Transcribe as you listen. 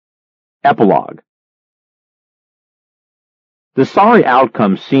Epilogue. The sorry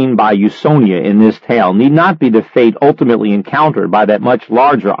outcome seen by Usonia in this tale need not be the fate ultimately encountered by that much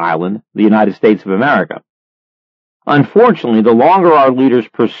larger island, the United States of America. Unfortunately, the longer our leaders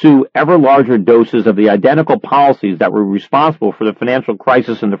pursue ever larger doses of the identical policies that were responsible for the financial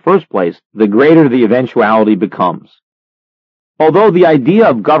crisis in the first place, the greater the eventuality becomes. Although the idea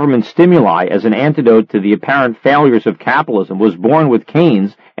of government stimuli as an antidote to the apparent failures of capitalism was born with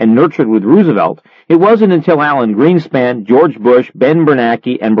Keynes and nurtured with Roosevelt, it wasn't until Alan Greenspan, George Bush, Ben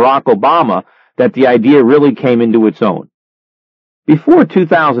Bernanke, and Barack Obama that the idea really came into its own. Before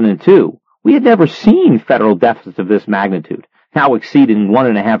 2002, we had never seen federal deficits of this magnitude, now exceeding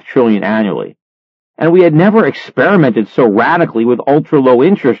 $1.5 trillion annually. And we had never experimented so radically with ultra-low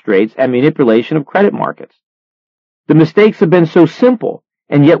interest rates and manipulation of credit markets. The mistakes have been so simple,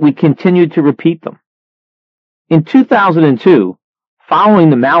 and yet we continued to repeat them. In 2002, following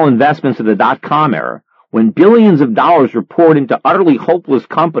the malinvestments of the dot-com era, when billions of dollars were poured into utterly hopeless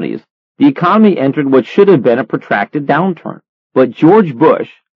companies, the economy entered what should have been a protracted downturn. But George Bush,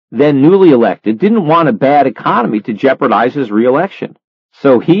 then newly elected, didn't want a bad economy to jeopardize his re-election.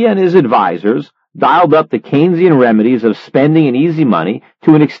 So he and his advisors dialed up the Keynesian remedies of spending and easy money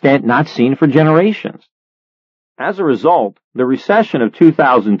to an extent not seen for generations. As a result, the recession of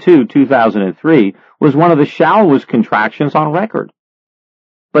 2002-2003 was one of the shallowest contractions on record.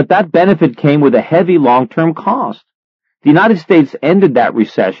 But that benefit came with a heavy long-term cost. The United States ended that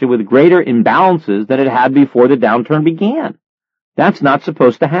recession with greater imbalances than it had before the downturn began. That's not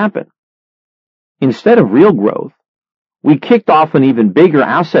supposed to happen. Instead of real growth, we kicked off an even bigger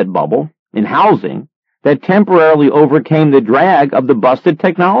asset bubble in housing that temporarily overcame the drag of the busted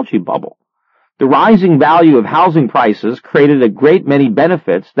technology bubble. The rising value of housing prices created a great many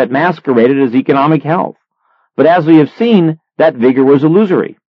benefits that masqueraded as economic health. But as we have seen, that vigor was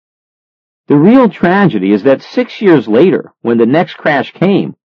illusory. The real tragedy is that 6 years later, when the next crash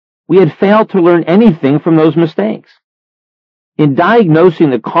came, we had failed to learn anything from those mistakes. In diagnosing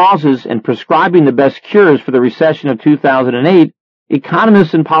the causes and prescribing the best cures for the recession of 2008,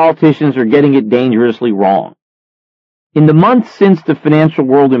 economists and politicians are getting it dangerously wrong. In the months since the financial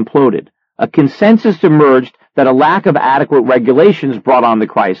world imploded, a consensus emerged that a lack of adequate regulations brought on the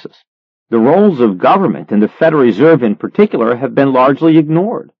crisis. The roles of government, and the Federal Reserve in particular, have been largely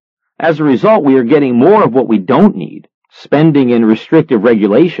ignored. As a result, we are getting more of what we don't need, spending and restrictive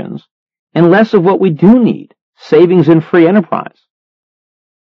regulations, and less of what we do need, savings and free enterprise.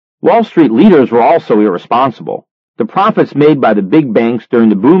 Wall Street leaders were also irresponsible. The profits made by the big banks during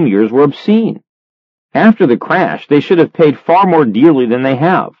the boom years were obscene. After the crash, they should have paid far more dearly than they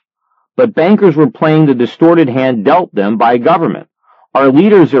have. But bankers were playing the distorted hand dealt them by government. Our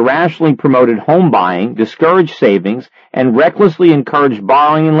leaders irrationally promoted home buying, discouraged savings, and recklessly encouraged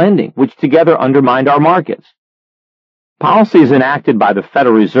borrowing and lending, which together undermined our markets. Policies enacted by the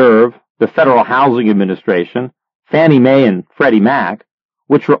Federal Reserve, the Federal Housing Administration, Fannie Mae and Freddie Mac,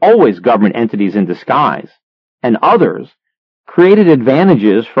 which were always government entities in disguise, and others, created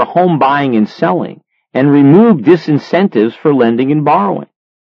advantages for home buying and selling, and removed disincentives for lending and borrowing.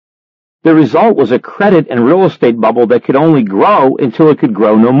 The result was a credit and real estate bubble that could only grow until it could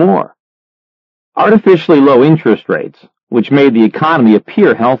grow no more. Artificially low interest rates, which made the economy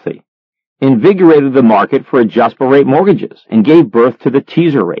appear healthy, invigorated the market for adjustable rate mortgages and gave birth to the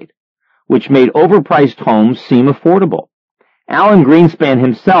teaser rate, which made overpriced homes seem affordable. Alan Greenspan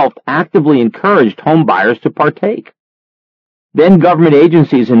himself actively encouraged home buyers to partake. Then government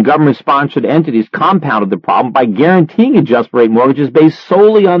agencies and government-sponsored entities compounded the problem by guaranteeing adjustable rate mortgages based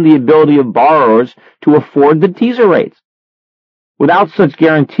solely on the ability of borrowers to afford the teaser rates. Without such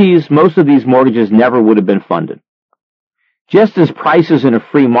guarantees, most of these mortgages never would have been funded. Just as prices in a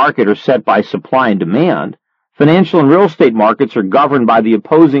free market are set by supply and demand, financial and real estate markets are governed by the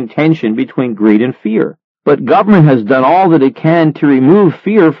opposing tension between greed and fear. But government has done all that it can to remove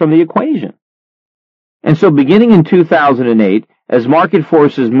fear from the equation. And so beginning in 2008, as market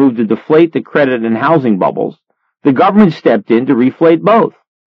forces moved to deflate the credit and housing bubbles, the government stepped in to reflate both.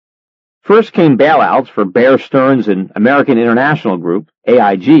 First came bailouts for Bear Stearns and American International Group,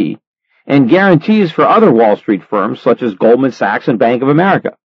 AIG, and guarantees for other Wall Street firms such as Goldman Sachs and Bank of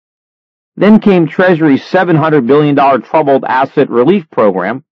America. Then came Treasury's $700 billion Troubled Asset Relief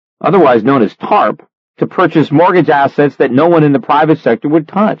Program, otherwise known as TARP, to purchase mortgage assets that no one in the private sector would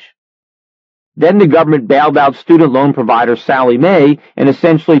touch. Then the government bailed out student loan provider Sallie Mae and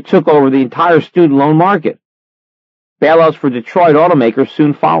essentially took over the entire student loan market. Bailouts for Detroit automakers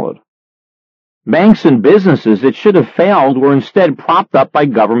soon followed. Banks and businesses that should have failed were instead propped up by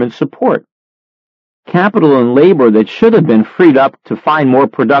government support. Capital and labor that should have been freed up to find more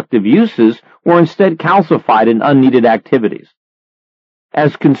productive uses were instead calcified in unneeded activities.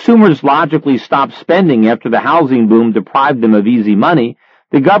 As consumers logically stopped spending after the housing boom deprived them of easy money,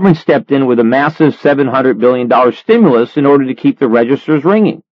 the government stepped in with a massive $700 billion stimulus in order to keep the registers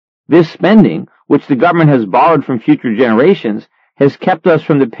ringing. This spending, which the government has borrowed from future generations, has kept us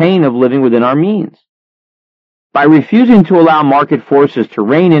from the pain of living within our means. By refusing to allow market forces to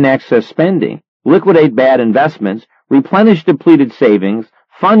rein in excess spending, liquidate bad investments, replenish depleted savings,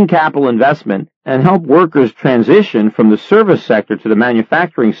 fund capital investment, and help workers transition from the service sector to the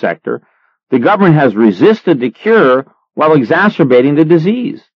manufacturing sector, the government has resisted the cure while exacerbating the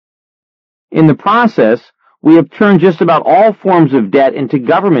disease. In the process, we have turned just about all forms of debt into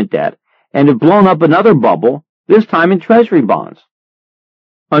government debt and have blown up another bubble, this time in treasury bonds.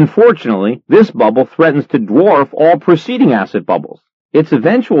 Unfortunately, this bubble threatens to dwarf all preceding asset bubbles. Its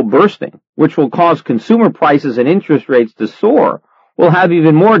eventual bursting, which will cause consumer prices and interest rates to soar, will have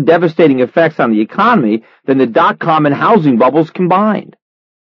even more devastating effects on the economy than the dot-com and housing bubbles combined.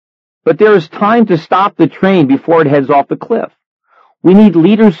 But there is time to stop the train before it heads off the cliff. We need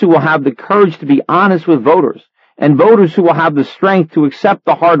leaders who will have the courage to be honest with voters, and voters who will have the strength to accept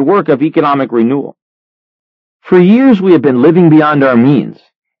the hard work of economic renewal. For years we have been living beyond our means,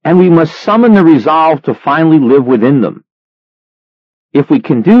 and we must summon the resolve to finally live within them. If we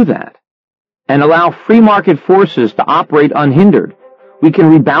can do that, and allow free market forces to operate unhindered, we can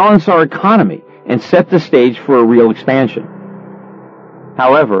rebalance our economy and set the stage for a real expansion.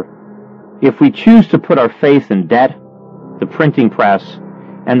 However, if we choose to put our faith in debt, the printing press,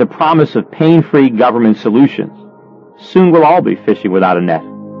 and the promise of pain-free government solutions, soon we'll all be fishing without a net.